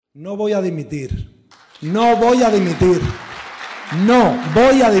No voy a dimitir. No voy a dimitir. No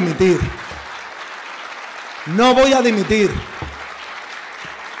voy a dimitir. No voy a dimitir.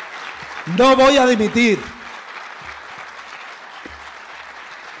 No voy a dimitir.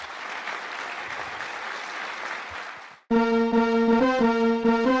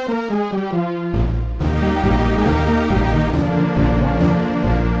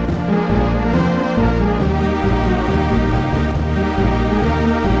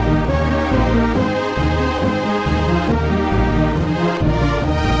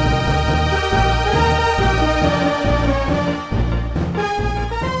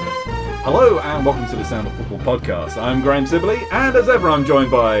 Hello and welcome to the Sound of Football podcast. I'm Graham Sibley, and as ever I'm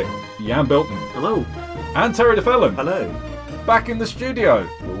joined by Jan Bilton. Hello. And Terry DeFellon. Hello. Back in the studio.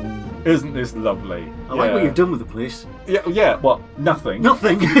 Ooh. Isn't this lovely? I like what you've done with the place. Yeah. What? Nothing.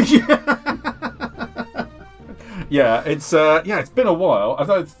 Nothing. Yeah. It's been a while. I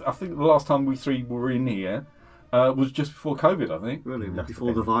think the last time we three were in here was just before COVID, I think. Really,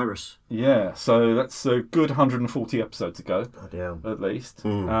 before the virus. Yeah, so that's a good 140 episodes ago, at least.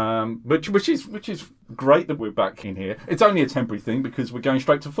 Which is great that we're back in here. It's only a temporary thing because we're going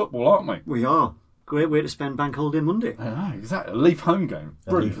straight to football, aren't we? We are. Great way to spend Bank Holiday Monday. Exactly. A Leaf home game.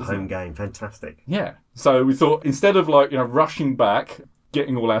 Brilliant, a Leaf home game, fantastic. Yeah. So we thought instead of rushing back,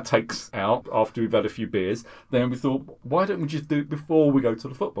 getting all our takes out after we've had a few beers, then we thought, why don't we just do it before we go to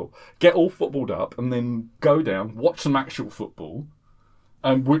the football? Get all footballed up and then go down, watch some actual football,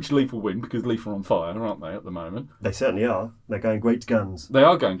 and which Leaf will win, because Leaf are on fire, aren't they, at the moment? They certainly are. They're going great guns. They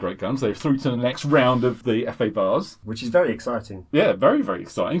are going great guns. They're through to the next round of the FA Vars. Which is very exciting. Yeah, very, very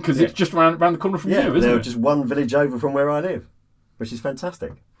exciting, because it's just around the corner from you, isn't it? They're just one village over from where I live, which is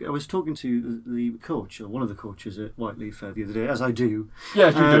fantastic. I was talking to the coach, or one of the coaches at Whiteleaf the other day, as I do.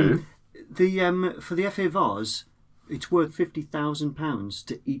 Yes, you do. For the FA Vars, it's worth £50,000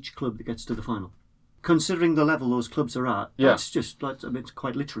 to each club that gets to the final. Considering the level those clubs are at, that's just it's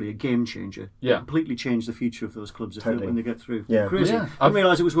quite literally a game changer. Yeah. Completely change the future of those clubs when they get through. Yeah. Crazy. Yeah. I didn't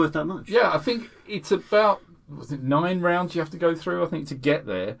realise it was worth that much. Yeah, I think it's about 9 rounds you have to go through, I think, to get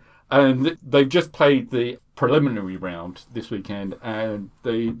there. And they've just played the preliminary round this weekend, and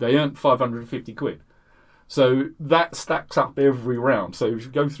they earned 550 quid. So that stacks up every round. So if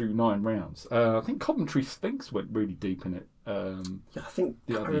you go through 9 rounds, I think Coventry Sphinx went really deep in it. I think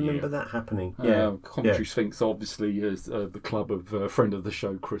I remember that happening. Coventry Sphinx obviously is the club of a friend of the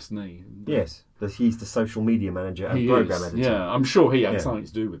show, Chris Nee. Yes, he's the social media manager and program editor. Yeah, I'm sure he had something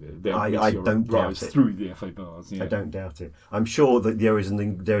to do with it. I don't doubt it. Through the FA Bars. Yeah. I don't doubt it. I'm sure that there is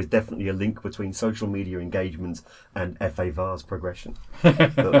definitely a link between social media engagement and FA Vars progression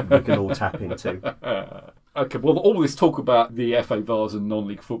that we can all tap into. Okay, well, all this talk about the FA Vars and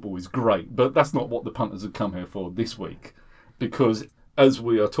non-league football is great, but that's not what the punters have come here for this week. Because as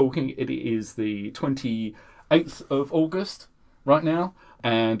we are talking, it is the 28th of August right now,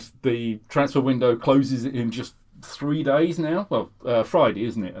 and the transfer window closes in just 3 days now. Well, Friday,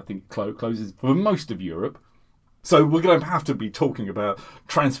 isn't it? I think it closes for most of Europe. So we're going to have to be talking about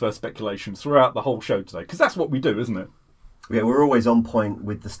transfer speculation throughout the whole show today, because that's what we do, isn't it? Yeah, we're always on point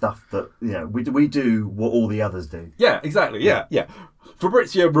with the stuff that we do what all the others do. Yeah, exactly. Yeah.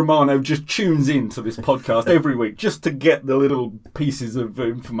 Fabrizio Romano just tunes into this podcast every week just to get the little pieces of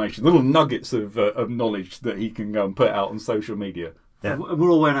information, little nuggets of knowledge that he can go and put out on social media. Yeah. We're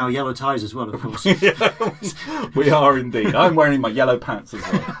all wearing our yellow ties as well, of course. We are indeed. I'm wearing my yellow pants as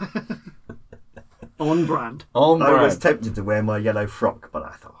well. On brand. I was tempted to wear my yellow frock, but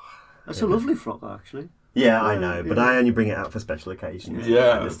I thought... That's a lovely frock, actually. Yeah, I know, but I only bring it out for special occasions.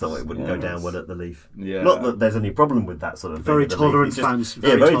 Yeah. I just thought it wouldn't go down well at the Leaf. Yeah. Not that there's any problem with that sort of thing. Very tolerant fans.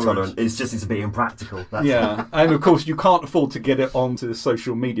 Very tolerant. It's just a bit impractical. That's and of course you can't afford to get it onto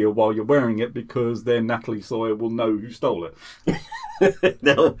social media while you're wearing it, because then Natalie Sawyer will know who stole it.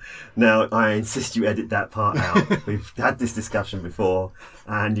 Now, I insist you edit that part out. We've had this discussion before,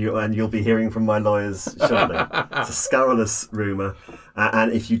 and you'll be hearing from my lawyers shortly. It's a scurrilous rumour,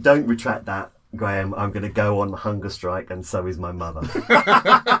 and if you don't retract that, Graham, I'm going to go on hunger strike, and so is my mother.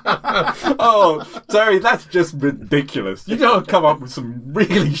 Oh, Terry, that's just ridiculous. You don't come up with some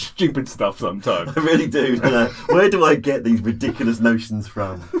really stupid stuff sometimes. I really do. Where do I get these ridiculous notions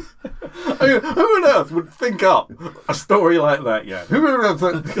from? I mean, who on earth would think up a story like that, yeah? Who on earth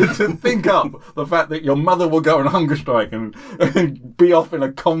would think up the fact that your mother will go on hunger strike and be off in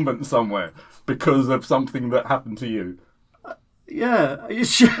a convent somewhere because of something that happened to you? Yeah,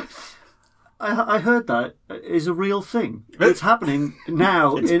 I heard that is a real thing. It's happening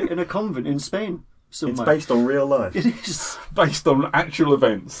now in a convent in Spain. somewhere. It's based on real life. It is. Based on actual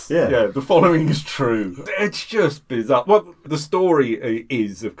events. Yeah. The following is true. It's just bizarre. Well, the story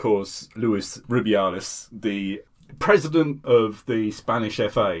is, of course, Luis Rubiales, the president of the Spanish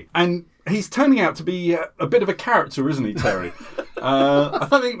FA. And he's turning out to be a bit of a character, isn't he, Terry? I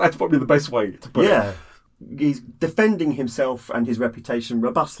think that's probably the best way to put it. Yeah. He's defending himself and his reputation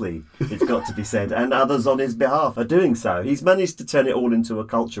robustly, it's got to be said, and others on his behalf are doing so. He's managed to turn it all into a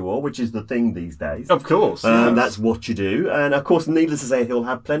culture war, which is the thing these days. Of course. Yes. That's what you do. And of course, needless to say, he'll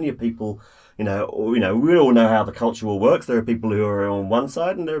have plenty of people, we all know how the culture war works. There are people who are on one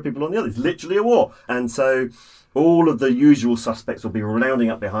side and there are people on the other. It's literally a war. And so all of the usual suspects will be rounding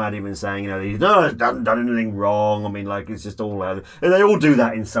up behind him and saying, he hasn't done anything wrong. I mean, it's just all... And they all do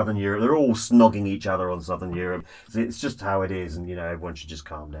that in Southern Europe. They're all snogging each other on Southern Europe. It's just how it is, and, everyone should just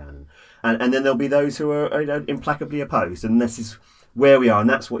calm down. And then there'll be those who are implacably opposed, and this is where we are, and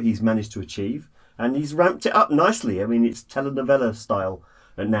that's what he's managed to achieve. And he's ramped it up nicely. I mean, it's telenovela style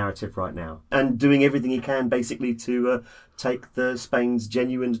narrative right now, and doing everything he can basically to take the Spain's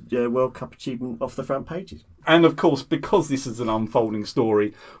genuine World Cup achievement off the front pages. And of course, because this is an unfolding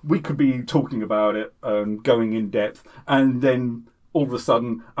story, we could be talking about it, going in depth, and then all of a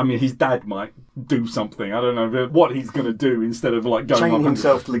sudden, his dad might do something. I don't know what he's going to do instead of going chain up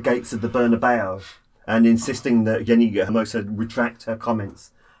himself to the gates of the Bernabeu and insisting that Jenny Hermosa retract her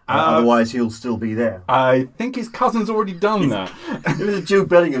comments. Otherwise, he'll still be there. I think his cousin's already done that. It was Jude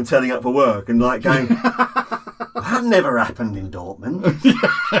Bellingham turning up for work and going, that never happened in Dortmund.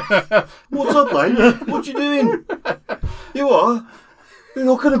 What's up, mate? What you doing? You are? You're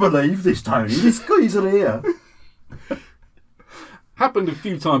not going to believe this, Tony. These guys are here. Happened a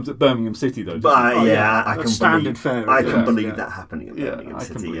few times at Birmingham City, though. I can standard fare. I can believe that happening at Birmingham I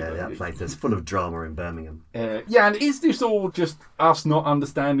City. That place is full of drama in Birmingham. And is this all just us not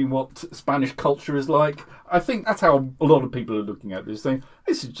understanding what Spanish culture is like? I think that's how a lot of people are looking at this, saying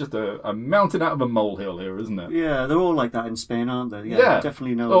this is just a mountain out of a molehill here, isn't it? Yeah, they're all like that in Spain, aren't they? Yeah,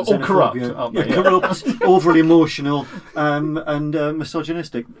 definitely know. Or corrupt, aren't they? Corrupt, overly emotional, and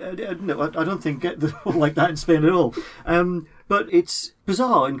misogynistic. No, I don't think they're all like that in Spain at all. But it's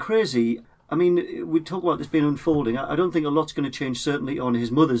bizarre and crazy. We talk about this being unfolding. I don't think a lot's going to change, certainly on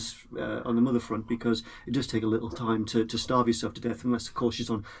his mother's, on the mother front, because it does take a little time to starve yourself to death, unless, of course, she's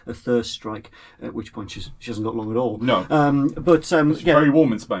on a thirst strike, at which point she hasn't got long at all. No. It's very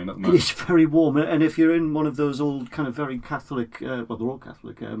warm in Spain at the moment. It is very warm, and if you're in one of those old kind of very Catholic, they're all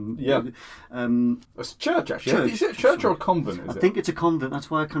Catholic. It's church, actually. Is it church or a convent? I think it's a convent. That's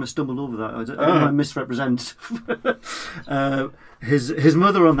why I kind of stumbled over that. I don't want to misrepresent his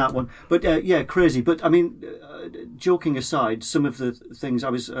mother on that one, but crazy. But joking aside, some of the things I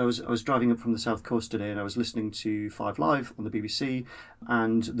was driving up from the south coast today, and I was listening to 5 Live on the BBC,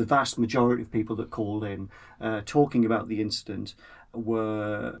 and the vast majority of people that called in talking about the incident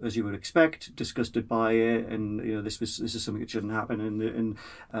were, as you would expect, disgusted by it, and this is something that shouldn't happen, and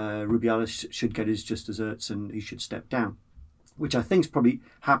Rubiales should get his just desserts, and he should step down. Which I think is probably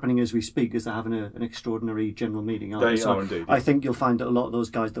happening as we speak, as they're having an extraordinary general meeting. They are indeed. I think you'll find that a lot of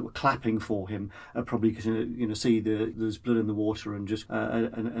those guys that were clapping for him are probably going to see there's blood in the water and just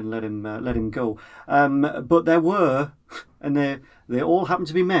and let him go. But there were, and they all happen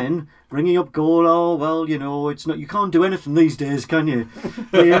to be men, bringing up goal. Oh well, it's not. You can't do anything these days, can you?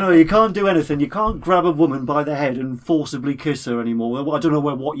 You can't do anything. You can't grab a woman by the head and forcibly kiss her anymore. Well, I don't know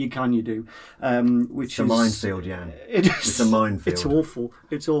what you can do. Which it's a minefield, Jan. It's a minefield. It's awful.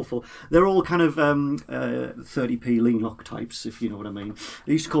 It's awful. They're all kind of 30p Lean-Lock types, if you know what I mean.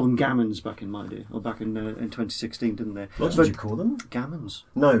 They used to call them gammons back in my day, or back in 2016, didn't they? What did you call them? Gammons.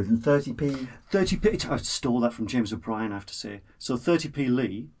 No, 30p. 30p. I stole that from James O'Brien, I have to say. So 30p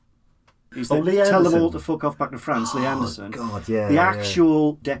Lee. Lee tell Anderson. them all to fuck off back to France. Lee Anderson, God, yeah, the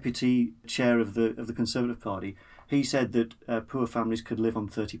actual deputy chair of the Conservative Party. He said that poor families could live on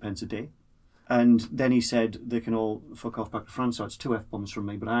 30 pence a day. And then he said they can all fuck off back to France. So it's 2 F-bombs from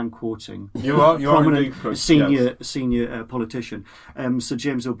me, but I am quoting prominent senior politician. So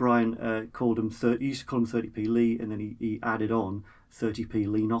James O'Brien called him he used to call him 30p Lee, and then he added on 30p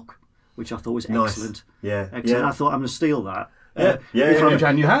Lean-Lock, which I thought was excellent. Nice. Excellent. Yeah. I thought I'm going to steal that. And you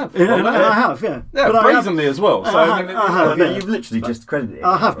have. I have, yeah. Yeah, but brazenly as well. So I have, yeah. You've literally just credited it.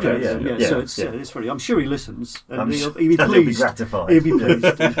 I have, So it's very. I'm sure he listens. And he'll be be pleased. He'll be gratified. He'll be pleased.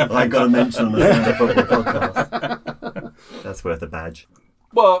 I got a mention on the Sunday Football podcast. That's worth a badge.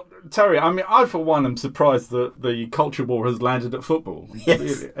 Well, Terry, I for one am surprised that the culture war has landed at football.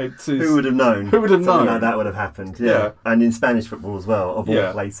 Yes. Who would have known? Who would have known? Something like that would have happened. Yeah. And in Spanish football as well, of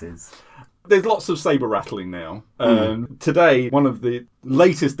all places. there's lots of sabre rattling now. Today, one of the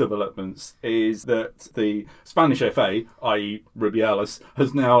latest developments is that the Spanish FA, i.e. Rubiales,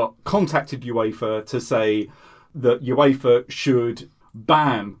 has now contacted UEFA to say that UEFA should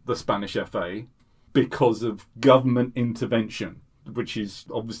ban the Spanish FA because of government intervention, which is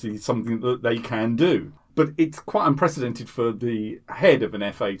obviously something that they can do. But it's quite unprecedented for the head of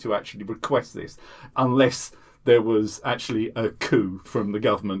an FA to actually request this, unless there was actually a coup from the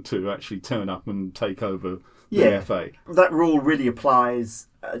government to actually turn up and take over the FA. That rule really applies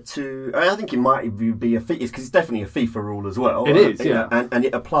to... I think it might be because it's definitely a FIFA rule as well. It is, yeah. And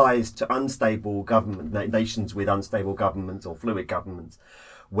it applies to unstable nations with unstable governments or fluid governments,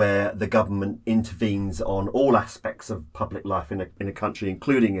 where the government intervenes on all aspects of public life in a country,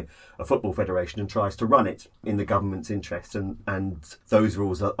 including a football federation, and tries to run it in the government's interest. And those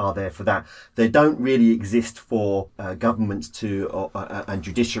rules are there for that. They don't really exist for governments and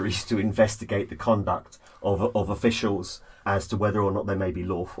judiciaries to investigate the conduct of officials as to whether or not they may be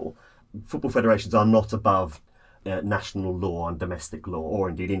lawful. Football federations are not above national law and domestic law, or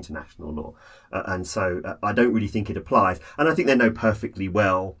indeed international law, and so I don't really think it applies. And I think they know perfectly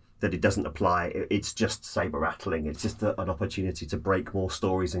well that it doesn't apply. It's just saber rattling. It's just an opportunity to break more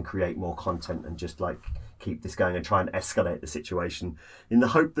stories and create more content, and just like keep this going and try and escalate the situation in the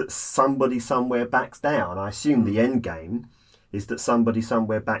hope that somebody somewhere backs down. I assume the end game is that somebody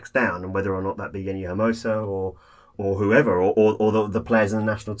somewhere backs down, and whether or not that be Jenny Hermoso or whoever, or the players in the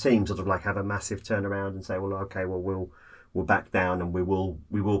national team sort of like have a massive turnaround and say, well, okay, well, we'll back down and we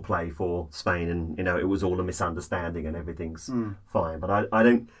will play for Spain, and it was all a misunderstanding and everything's fine. But I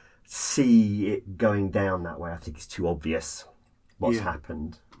don't see it going down that way. I think it's too obvious what's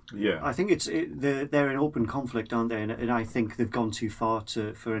happened. Yeah, I think they're in open conflict, aren't they? And I think they've gone too far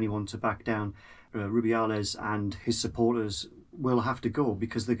for anyone to back down. Rubiales and his supporters will have to go,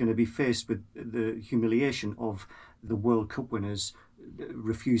 because they're going to be faced with the humiliation of the World Cup winners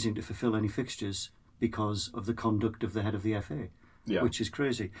refusing to fulfil any fixtures because of the conduct of the head of the FA, which is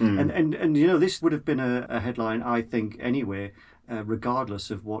crazy. And this would have been a headline, I think, anyway,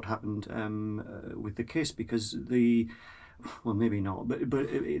 regardless of what happened with the case, because well, maybe not, but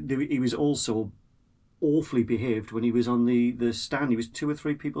he was also awfully behaved when he was on the stand. He was 2 or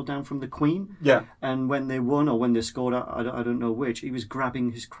 3 people down from the Queen. Yeah. And when they won or when they scored, I don't know which, he was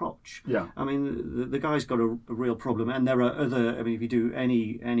grabbing his crotch. Yeah. I mean, the guy's got a real problem. And there are other, I mean, if you do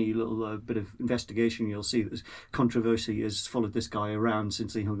any little bit of investigation, you'll see that controversy has followed this guy around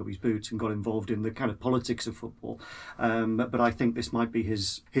since he hung up his boots and got involved in the kind of politics of football. But I think this might be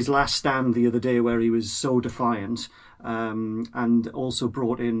his last stand the other day, where he was so defiant. And also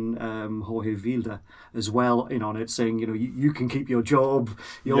brought in Jorge Vilda as well in on it, saying, you can keep your job.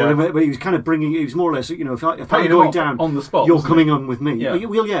 But he was kind of he was more or less, if I'm going down on the spot, you're coming on with me. Yeah.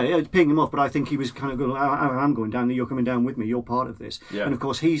 It's paying him off, but I think he was kind of going, I'm going down, you're coming down with me, you're part of this. Yeah. And of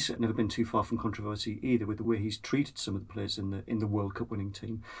course, he's never been too far from controversy either, with the way he's treated some of the players in the World Cup winning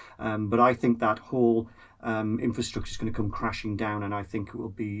team. But I think that whole infrastructure is going to come crashing down, and I think it will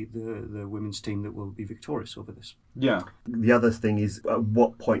be the women's team that will be victorious over this. Yeah. The other thing is, at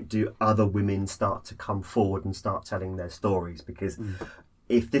what point do other women start to come forward and start telling their stories? Because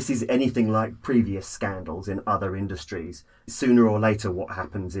if this is anything like previous scandals in other industries, sooner or later what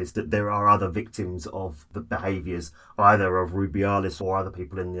happens is that there are other victims of the behaviours, either of Rubiales or other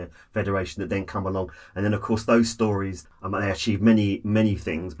people in the federation, that then come along. And then, of course, those stories, they achieve many, many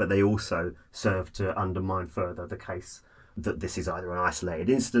things, but they also serve to undermine further the case that this is either an isolated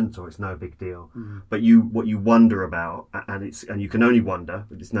incident or it's no big deal. But what you wonder about, and you can only wonder,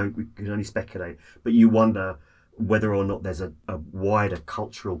 we can only speculate, but you wonder whether or not there's a wider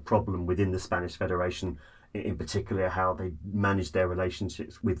cultural problem within the Spanish Federation, in particular how they manage their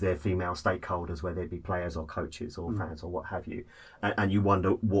relationships with their female stakeholders, whether it be players or coaches or fans or what have you. And you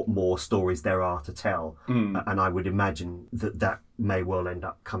wonder what more stories there are to tell. And I would imagine that may well end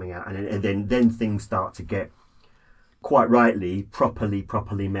up coming out. And then things start to get, quite rightly,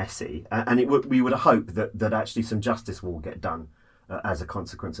 properly messy. And we would hope that actually some justice will get done as a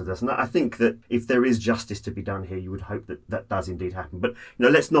consequence of this. And I think that if there is justice to be done here, you would hope that does indeed happen. But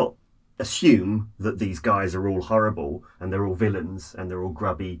let's not assume that these guys are all horrible and they're all villains and they're all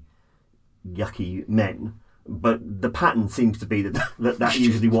grubby, yucky men. But the pattern seems to be that's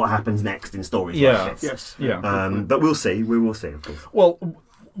usually what happens next in stories like this. Yes. Yeah. But we'll see. We will see, of course. Well,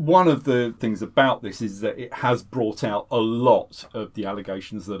 one of the things about this is that it has brought out a lot of the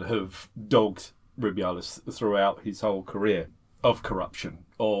allegations that have dogged Rubiales throughout his whole career, of corruption,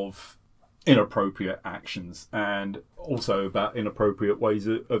 of inappropriate actions, and also about inappropriate ways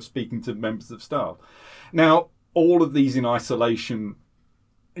of speaking to members of staff. Now, all of these in isolation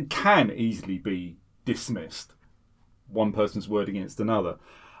can easily be dismissed, one person's word against another.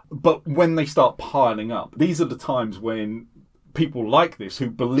 But when they start piling up, these are the times when people like this, who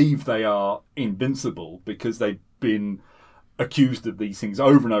believe they are invincible because they've been accused of these things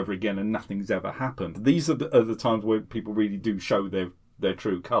over and over again and nothing's ever happened. These are the times where people really do show their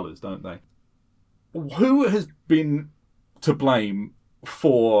true colours, don't they? Who has been to blame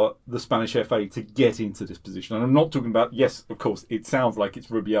for the Spanish FA to get into this position? And I'm not talking about, yes, of course, it sounds like it's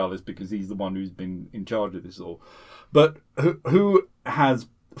Rubiales because he's the one who's been in charge of this all. But who has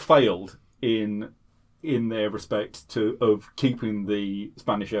failed in their respect of keeping the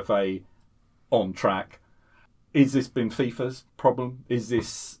Spanish FA on track? Is this been FIFA's problem? Is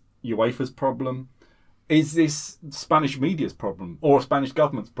this UEFA's problem? Is this Spanish media's problem or Spanish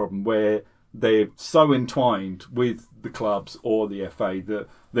government's problem, where they're so entwined with the clubs or the FA that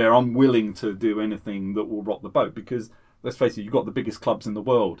they're unwilling to do anything that will rock the boat? Because, let's face it, you've got the biggest clubs in the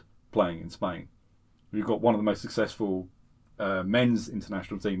world playing in Spain. You've got one of the most successful men's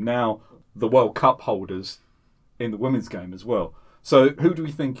international team. Now, the World Cup holders in the women's game as well. So who do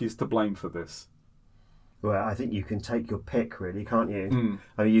we think is to blame for this? Well, I think you can take your pick, really, can't you?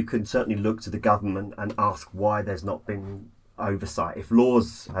 I mean, you can certainly look to the government and ask why there's not been oversight. If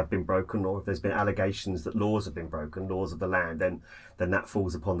laws have been broken, or if there's been allegations that laws have been broken, laws of the land, then that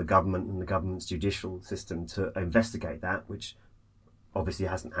falls upon the government and the government's judicial system to investigate that, which obviously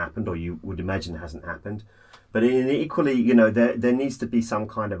hasn't happened, or you would imagine hasn't happened. But equally, there needs to be some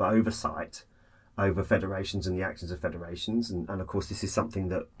kind of oversight over federations and the actions of federations. And of course, this is something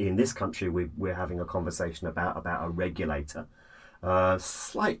that in this country we're having a conversation about a regulator.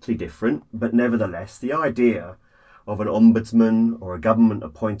 Slightly different, but nevertheless, the idea of an ombudsman or a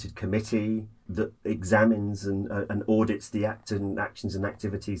government-appointed committee that examines and audits the actions and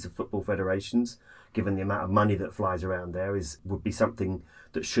activities of football federations, given the amount of money that flies around there, would be something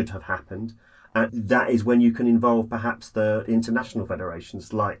that should have happened. And that is when you can involve perhaps the international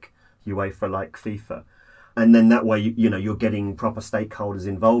federations like UEFA, like FIFA. And then that way, you're getting proper stakeholders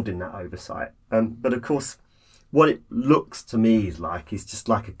involved in that oversight. But of course, what it looks to me is just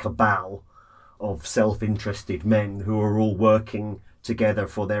like a cabal of self-interested men who are all working together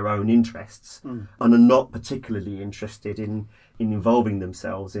for their own interests and are not particularly interested in involving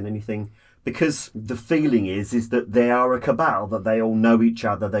themselves in anything, because the feeling is that they are a cabal, that they all know each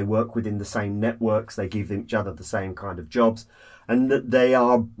other, they work within the same networks, they give each other the same kind of jobs, and that they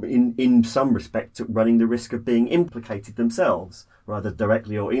are in some respect running the risk of being implicated themselves, rather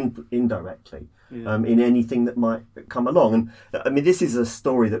directly or indirectly, in anything that might come along. And I mean, this is a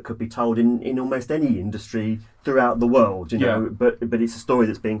story that could be told in almost any industry throughout the world, but it's a story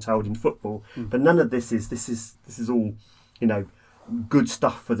that's being told in football. But none of this is all, good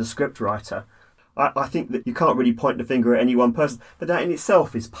stuff for the scriptwriter. I think that you can't really point the finger at any one person, but that in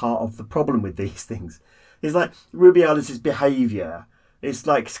itself is part of the problem with these things. It's like Rubiales' behaviour. It's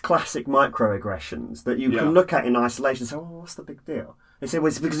like classic microaggressions that you can look at in isolation and say, "Oh, what's the big deal?" They say, "Well,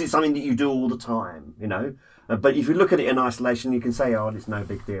 it's because it's something that you do all the time, But if you look at it in isolation, you can say, "Oh, it's no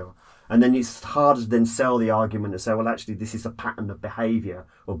big deal." And then it's hard to then sell the argument and say, "Well, actually, this is a pattern of behaviour,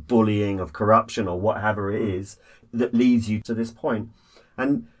 of bullying, of corruption, or whatever it is that leads you to this point."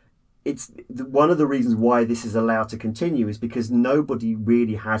 And it's one of the reasons why this is allowed to continue is because nobody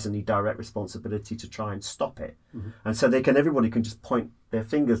really has any direct responsibility to try and stop it. And so everybody can just point their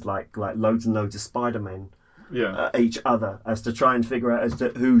fingers like loads and loads of Spider-Men at each other as to try and figure out as to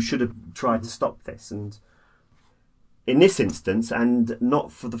who should have tried to stop this. And in this instance, and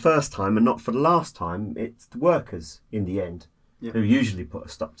not for the first time and not for the last time, it's the workers in the end who usually put a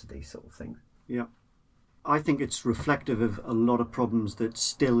stop to these sort of things. Yeah. I think it's reflective of a lot of problems that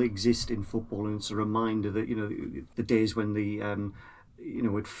still exist in football, and it's a reminder that the days when the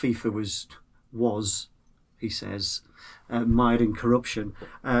when FIFA was he says mired in corruption.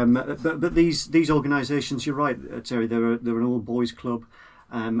 But these organisations, you're right, Terry, they're an all boys club,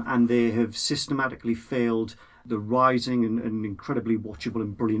 and they have systematically failed the rising and incredibly watchable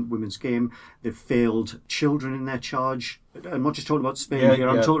and brilliant women's game. They've failed children in their charge. I'm not just talking about Spain here,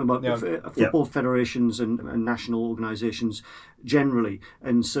 I'm talking about football federations and national organisations generally.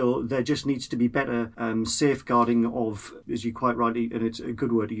 And so there just needs to be better safeguarding of, as you quite rightly, and it's a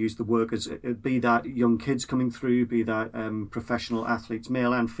good word to use, the workers, be that young kids coming through, be that professional athletes,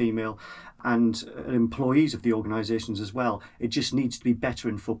 male and female, and employees of the organisations as well. It just needs to be better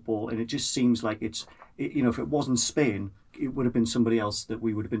in football, and it just seems like if it wasn't Spain, it would have been somebody else that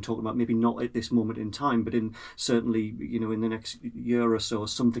we would have been talking about, maybe not at this moment in time, but certainly in the next year or so,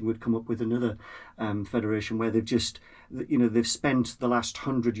 something would come up with another federation where they've just, they've spent the last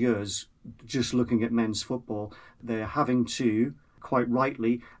 100 years just looking at men's football. They're having to quite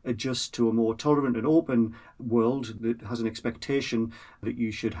rightly adjust to a more tolerant and open world that has an expectation that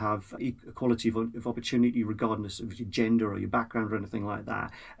you should have equality of opportunity regardless of your gender or your background or anything like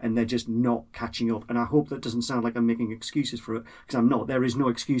that, and they're just not catching up. And I hope that doesn't sound like I'm making excuses for it, because I'm not. There is no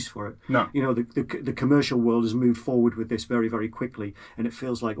excuse for it. No. You know, the commercial world has moved forward with this very, very quickly, and it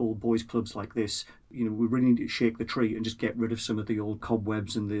feels like old boys clubs like this, you know, we really need to shake the tree and just get rid of some of the old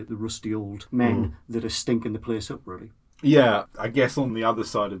cobwebs and the rusty old men that are stinking the place up, really. Yeah, I guess on the other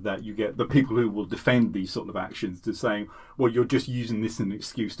side of that, you get the people who will defend these sort of actions to saying, well, you're just using this as an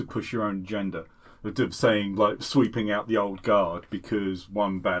excuse to push your own agenda. Of saying, like, sweeping out the old guard because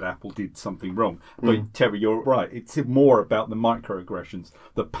one bad apple did something wrong. But Terry, you're right. It's more about the microaggressions,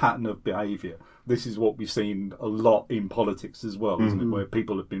 the pattern of behaviour. This is what we've seen a lot in politics as well, isn't it? Where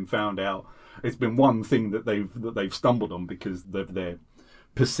people have been found out. It's been one thing that they've stumbled on because of their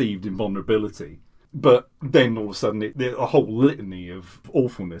perceived invulnerability. But then all of a sudden, there's a whole litany of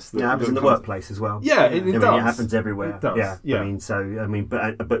awfulness. That happens in the workplace as well. Yeah, it does. It happens everywhere. It does. Yeah.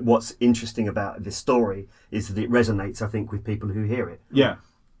 But what's interesting about this story is that it resonates, I think, with people who hear it. Yeah,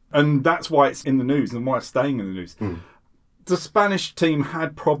 and that's why it's in the news and why it's staying in the news. The Spanish team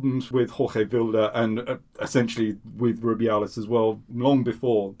had problems with Jorge Vilda and essentially with Rubiales as well long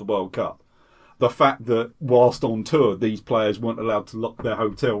before the World Cup. The fact that whilst on tour, these players weren't allowed to lock their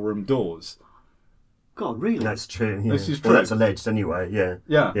hotel room doors. God, really? That's true. Yeah. This is true. Well, that's alleged anyway.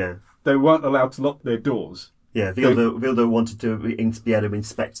 Yeah. They weren't allowed to lock their doors. Yeah, Vilda wanted to be able to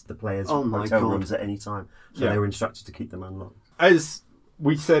inspect the players' hotel rooms at any time, so they were instructed to keep them unlocked. As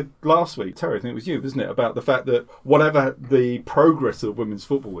we said last week, Terry, I think it was you, wasn't it, about the fact that whatever the progress of women's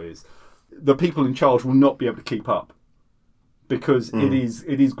football is, the people in charge will not be able to keep up. Because it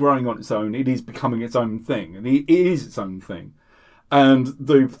is growing on its own, it is becoming its own thing, and it is its own thing. And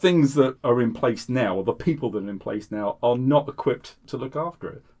the things that are in place now, or the people that are in place now, are not equipped to look after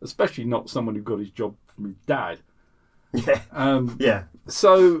it. Especially not someone who got his job from his dad. Yeah.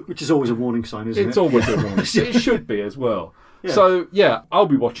 So, which is always a warning sign, isn't it? It's always a warning. It should be as well. Yeah. So, I'll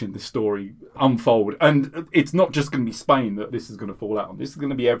be watching this story unfold. And it's not just going to be Spain that this is going to fall out on. This is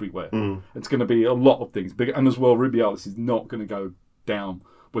going to be everywhere. It's going to be a lot of things. And as well, Rubiales is not going to go down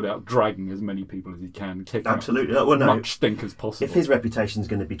without dragging as many people as he can, kicking absolutely much stink as possible. If his reputation is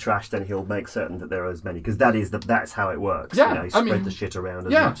going to be trashed, then he'll make certain that there are as many, because that's how it works. Yeah, spread the shit around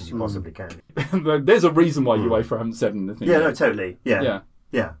as much as you possibly can. There's a reason why UEFA haven't said anything. Yeah, no, totally. Yeah.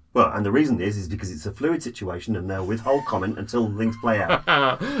 Well, and the reason is because it's a fluid situation, and they'll withhold comment until things play out.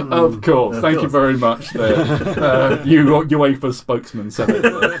 Of course. Thank you very much. There, you UEFA spokesman said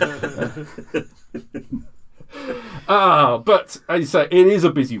it. But as you say, it is a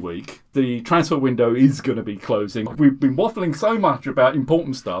busy week. The transfer window is going to be closing. We've been waffling so much about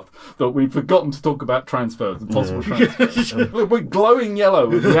important stuff that we've forgotten to talk about transfers and possible transfers. We're glowing yellow.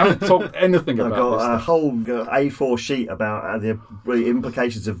 We haven't talked anything about this. I've got a whole A4 sheet about the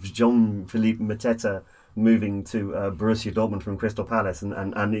implications of Jean-Philippe Mateta moving to Borussia Dortmund from Crystal Palace,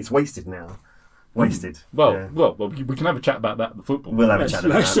 and it's wasted now. Wasted. Well, we can have a chat about that at the football. We'll have a chat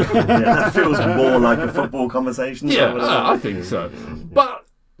about that. That feels more like a football conversation. Yeah, I think so. But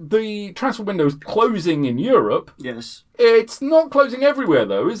the transfer window is closing in Europe. Yes. It's not closing everywhere,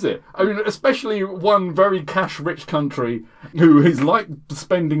 though, is it? I mean, especially one very cash-rich country who is like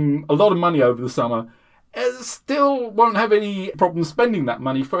spending a lot of money over the summer still won't have any problem spending that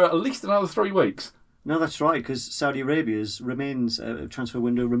money for at least another 3 weeks. No, that's right, because Saudi Arabia's transfer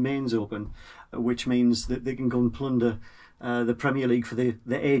window remains open, which means that they can go and plunder the Premier League for the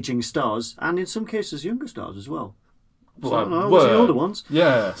ageing stars, and in some cases younger stars as well. The older ones.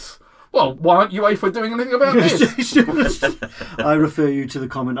 Yes. Well, why aren't UEFA doing anything about this? I refer you to the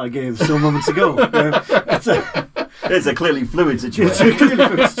comment I gave some moments ago. It's a clearly fluid situation. It's a clearly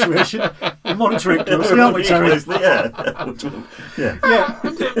fluid situation. We're monitoring closely, aren't we, Terry? Yeah.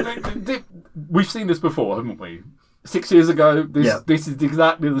 We've seen this before, haven't we? 6 years ago, this is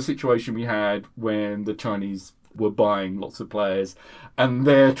exactly the situation we had when the Chinese were buying lots of players, and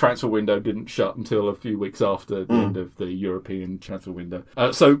their transfer window didn't shut until a few weeks after the end of the European transfer window.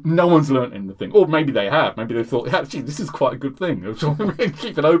 So no one's learnt anything. Or maybe they have. Maybe they thought, actually, this is quite a good thing.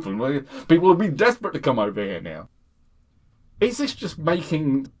 Keep it open. People will be desperate to come over here now. Is this just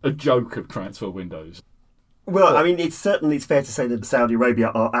making a joke of transfer windows? Well, I mean, it's fair to say that Saudi Arabia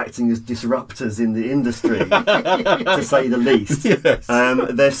are acting as disruptors in the industry, to say the least. Yes.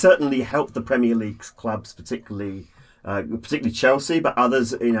 They've certainly helped the Premier League clubs, particularly Chelsea, but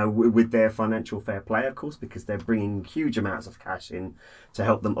others, with their financial fair play, of course, because they're bringing huge amounts of cash in to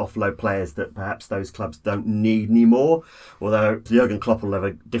help them offload players that perhaps those clubs don't need anymore. Although Jurgen Klopp will have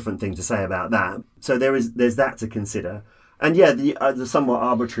a different thing to say about that. So there's that to consider. And yeah, the somewhat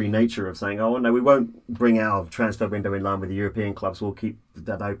arbitrary nature of saying, oh no, we won't bring our transfer window in line with the European clubs. We'll keep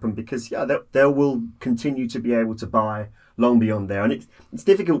that open because they will continue to be able to buy long beyond there. And it's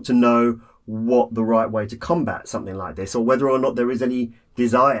difficult to know what the right way to combat something like this, or whether or not there is any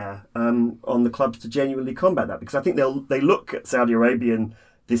desire on the clubs to genuinely combat that. Because I think they look at Saudi Arabia and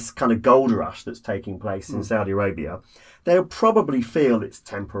this kind of gold rush that's taking place in Saudi Arabia. They'll probably feel it's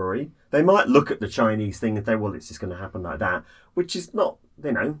temporary. They might look at the Chinese thing and say, well, it's just going to happen like that, which is not,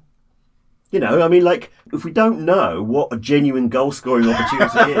 I mean, like, if we don't know what a genuine goal-scoring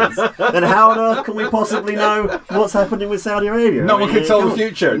opportunity is, then how on earth can we possibly know what's happening with Saudi Arabia? No one can tell the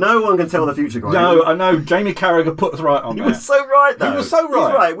future. No one can tell the future, Graham. No, I know. Jamie Carragher put us right on He that. was so right, though. He was so right.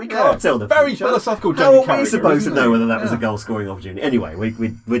 He's right. We can't tell the Very future. philosophical, How Jamie Carragher. are we supposed to isn't know he? whether that was a goal-scoring opportunity? Anyway,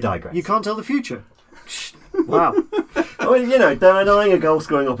 we digress. You can't tell the future. Wow. I mean, they're denying a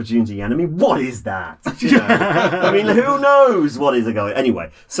goal-scoring opportunity, and I mean, what is that? I mean, who knows what is a goal?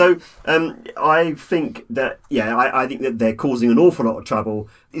 Anyway, so I think that, I think that they're causing an awful lot of trouble.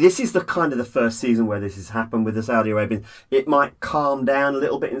 This is the first season where this has happened with the Saudi Arabians. It might calm down a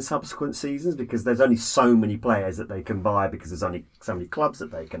little bit in subsequent seasons because there's only so many players that they can buy because there's only so many clubs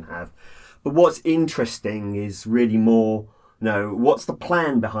that they can have. But what's interesting is really more, what's the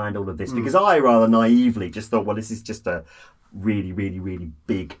plan behind all of this? Because I rather naively just thought, well, this is just a really, really, really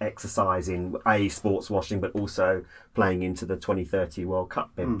big exercise in sports washing, but also playing into the 2030 World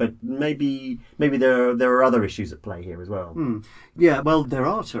Cup bid. But maybe there are other issues at play here as well. Yeah, well, there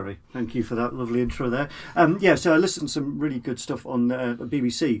are, Terry. Thank you for that lovely intro there. So I listened to some really good stuff on the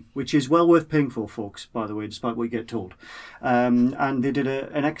BBC, which is well worth paying for, folks, by the way, despite what you get told. And they did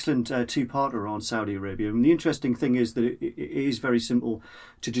an excellent two-parter on Saudi Arabia. And the interesting thing is that it is very simple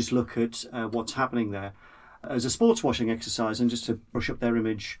to just look at what's happening there as a sports washing exercise and just to brush up their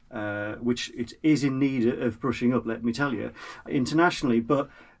image, which it is in need of brushing up, let me tell you, internationally.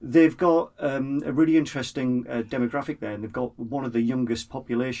 But they've got a really interesting demographic there, and they've got one of the youngest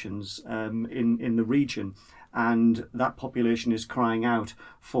populations in the region. And that population is crying out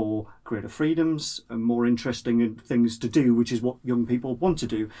for greater freedoms and more interesting things to do, which is what young people want to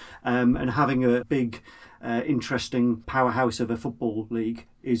do. And having a big, interesting powerhouse of a football league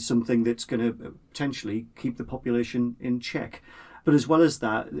is something that's going to potentially keep the population in check. But as well as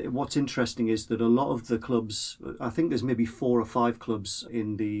that, what's interesting is that a lot of the clubs, I think there's maybe 4 or 5 clubs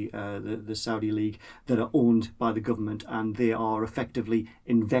in the Saudi League that are owned by the government, and they are effectively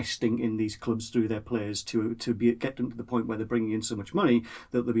investing in these clubs through their players to get them to the point where they're bringing in so much money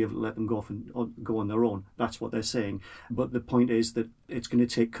that they'll be able to let them go off and go on their own. That's what they're saying. But the point is that it's going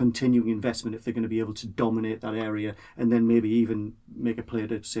to take continuing investment if they're going to be able to dominate that area, and then maybe even make a play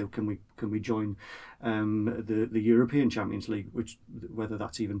to say, can we join the European Champions League, which whether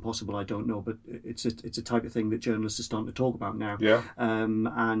that's even possible, I don't know, but it's a type of thing that journalists are starting to talk about now. Yeah.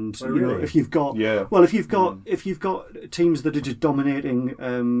 If you've got if you've got teams that are just dominating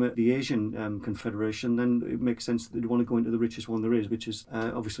the Asian Confederation, then it makes sense that they'd want to go into the richest one there is, which is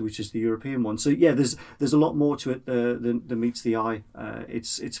the European one. So yeah, there's a lot more to it than meets the eye.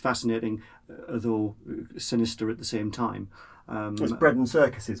 It's fascinating, although sinister at the same time. It's bread and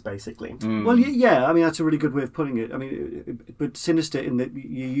circuses, basically. Well, yeah, I mean, that's a really good way of putting it. I mean, but sinister in that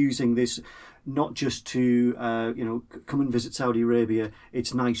you're using this not just to, come and visit Saudi Arabia.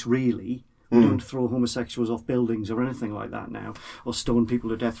 It's nice, really. We don't throw homosexuals off buildings or anything like that now, or stone people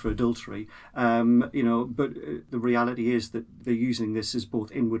to death for adultery. But the reality is that they're using this as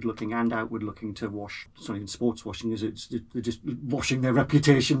both inward-looking and outward-looking to wash. It's not even sports washing, is it? They're just washing their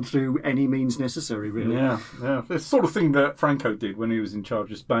reputation through any means necessary, really. Yeah. It's the sort of thing that Franco did when he was in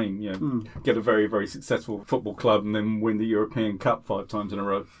charge of Spain. Get a very, very successful football club and then win the European Cup 5 times in a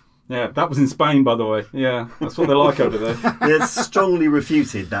row. Yeah, that was in Spain, by the way. Yeah, that's what they're like over there. It's strongly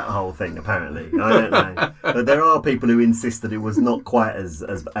refuted, that whole thing, apparently. I don't know. But there are people who insist that it was not quite as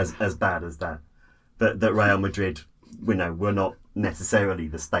bad as that. That Real Madrid, were not necessarily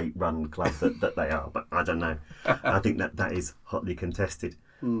the state-run club that they are. But I don't know. I think that is hotly contested.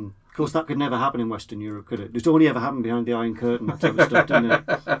 Of course, that could never happen in Western Europe, could it? It's only ever happened behind the Iron Curtain, that type of stuff, didn't it?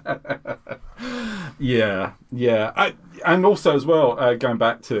 Yeah. And also as well, going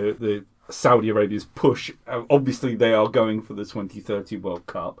back to the Saudi Arabia's push, obviously they are going for the 2030 World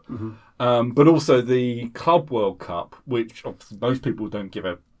Cup, but also the Club World Cup, which obviously most people don't give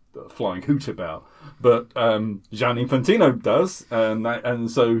a flying hoot about, but Gianni Infantino does, and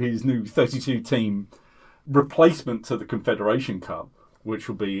so his new 32-team replacement to the Confederation Cup, which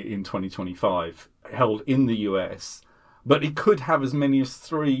will be in 2025, held in the US, but it could have as many as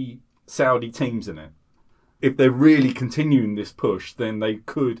 3 Saudi teams in it. If they're really continuing this push, then they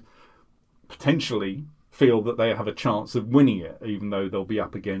could potentially feel that they have a chance of winning it, even though they'll be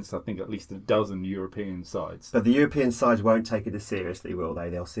up against, I think, at least a dozen European sides. But the European sides won't take it as seriously, will they?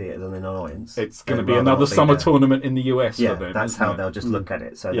 They'll see it as an annoyance. It's going to be another summer tournament in the US yeah, for them. that's how they'll just look at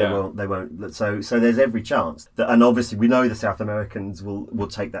it. So Yeah. they won't. So there's every chance that, and obviously we know the South Americans will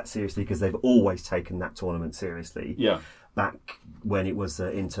take that seriously because they've always taken that tournament seriously. Yeah. Back when it was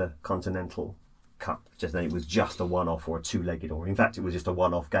the Intercontinental Cup, just then it was just a one-off or a two-legged, or in fact it was just a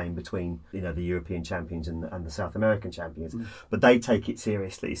one-off game between the European champions and the South American champions. But they take it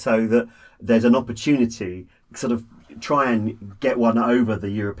seriously, so that there's an opportunity sort of try and get one over the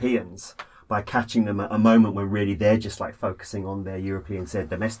Europeans by catching them at a moment when really they're just like focusing on their their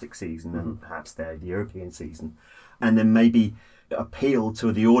domestic season and perhaps their European season, and then maybe appeal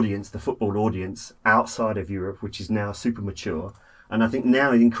to the audience, the football audience outside of Europe, which is now super mature. And I think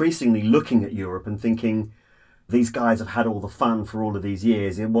now increasingly looking at Europe and thinking, these guys have had all the fun for all of these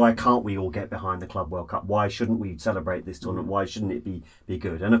years. Why can't we all get behind the Club World Cup? Why shouldn't we celebrate this tournament? Why shouldn't it be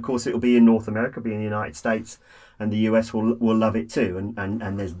good? And of course, it'll be in North America, be in the United States, and the US will love it too.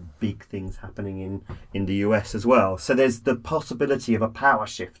 And there's big things happening in the US as well. So there's the possibility of a power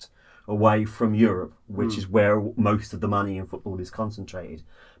shift away from Europe, which is where most of the money in football is concentrated.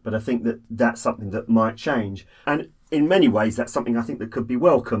 But I think that that's something that might change. And in many ways, that's something I think that could be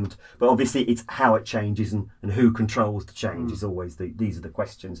welcomed. But obviously, it's how it changes and who controls the change is always these are the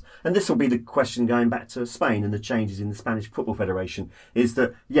questions. And this will be the question going back to Spain and the changes in the Spanish Football Federation, is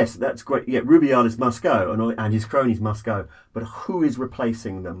that, yes, that's great. Yeah, Rubiales must go and his cronies must go. But who is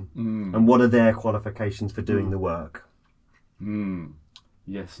replacing them? And what are their qualifications for doing the work?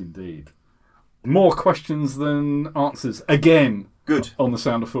 Yes, indeed. More questions than answers. Again. Good. On the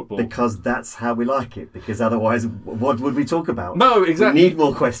Sound of Football. Because that's how we like it. Because otherwise, what would we talk about? No, exactly. We need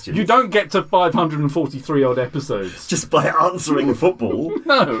more questions. You don't get to 543 odd episodes. Just by answering football.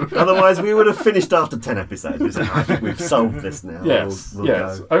 No. Otherwise, we would have finished after 10 episodes. I think we've solved this now. Yes, We'll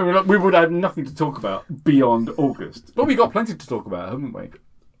yes. go. I mean, we would have nothing to talk about beyond August. But we've got plenty to talk about, haven't we?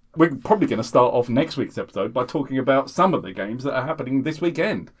 We're probably going to start off next week's episode by talking about some of the games that are happening this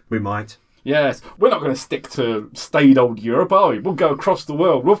weekend. We might. Yes, we're not going to stick to staid old Europe, are we? We'll go across the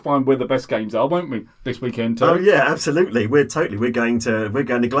world. We'll find where the best games are, won't we? This weekend too. Oh yeah, absolutely. We're going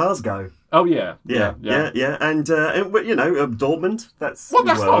to Glasgow. Oh yeah, yeah. And Dortmund. That's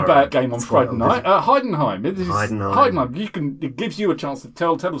not a bad game on Friday night. Heidenheim. Heidenheim. It gives you a chance to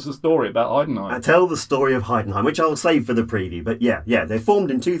tell us a story about Heidenheim. Tell the story of Heidenheim, which I'll save for the preview. But yeah, they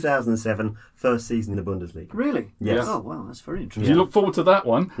formed in 2007, first season in the Bundesliga. Really? Yes. Oh wow, that's very interesting. You look forward to that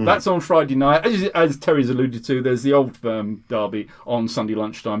one. That's on Friday night. As Terry's alluded to, there's the old derby on Sunday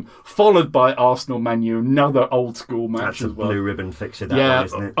lunchtime, followed by Arsenal Man U, another old school match That's as well. Blue ribbon fixture, one,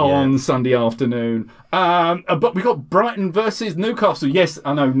 isn't it? On Sunday afternoon. But we got Brighton versus Newcastle. Yes,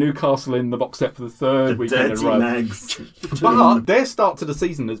 I know, Newcastle in the box set for the third weekend in a row. Nags. But their start to the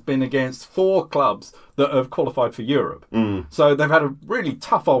season has been against 4 clubs that have qualified for Europe. So they've had a really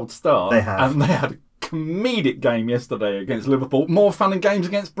tough old start. They have. And they had a comedic game yesterday against Liverpool. More fun and games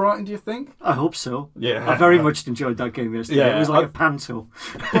against Brighton, do you think? I hope so. Yeah. I very much enjoyed that game yesterday. Yeah, it was like a panto.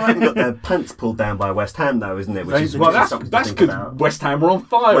 Brighton got their pants pulled down by West Ham, though, isn't it? That's because West Ham were on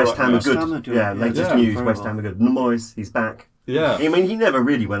fire. West Ham are good. Ham are doing Yeah, it. latest Yeah, news, very West well. Ham are good. Moyes, he's back. Yeah. I mean, he never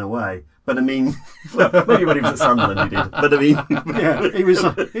really went away. But I mean, well, maybe when he was at Sunderland he did. But I mean... Yeah, he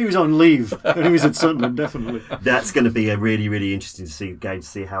was on leave and he was at Sunderland, definitely. That's going to be a really, really interesting game to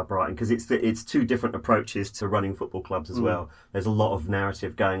see how Brighton... Because it's two different approaches to running football clubs as well. There's a lot of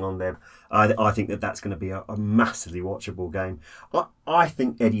narrative going on there. I think that's going to be a massively watchable game. I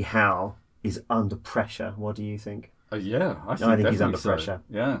think Eddie Howe is under pressure. What do you think? Yeah, I think he's under pressure.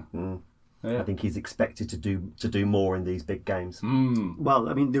 Yeah. I think he's expected to do more in these big games. Well,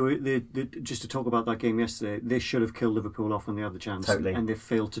 I mean, they just to talk about that game yesterday, they should have killed Liverpool off when they had the chance, Totally. and they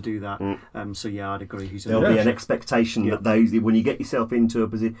failed to do that. So yeah, I'd agree. There'll be an expectation that those, when you get yourself into a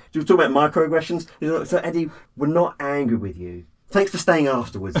position, do you talk about microaggressions? So Eddie, we're not angry with you. Thanks for staying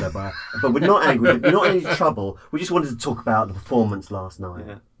afterwards, though, but we're not angry with you. You're not in any trouble. We just wanted to talk about the performance last night.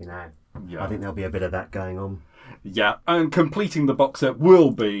 I think there'll be a bit of that going on. Yeah, and completing the box set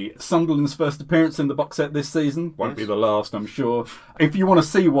will be Sunderland's first appearance in the box set this season. Won't be the last, I'm sure. If you want to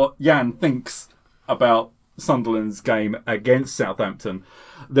see what Jan thinks about Sunderland's game against Southampton,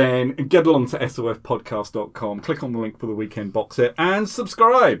 then get along to sofpodcast.com, click on the link for the weekend box set, and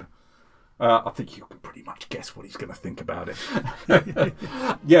subscribe. I think you can pretty much guess what he's going to think about it.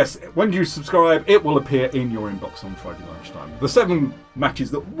 Yes, when you subscribe, it will appear in your inbox on Friday lunchtime. The 7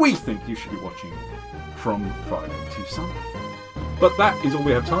 matches that we think you should be watching from Friday to Sunday. But that is all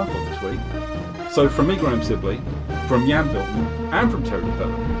we have time for this week. So from me, Graham Sibley, from Jan Bilton, and from Terry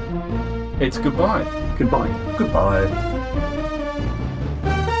Feller, It's goodbye. Goodbye. Goodbye.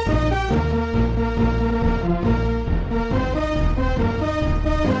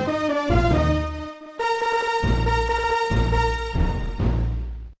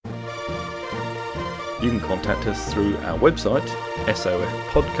 You can contact us through our website,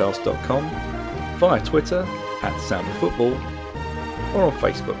 sofpodcast.com, via Twitter @soundoffootball, or on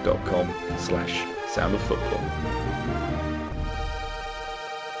facebook.com/soundoffootball.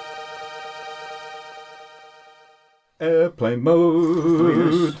 Airplane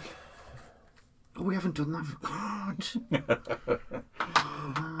mode. Oh, we haven't done that. God.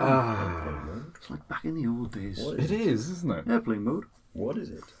 It's like back in the old days. It is, isn't it? Airplane mode. What is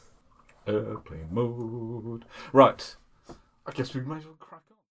it? Airplane mode. Right. I guess we may as well crack on.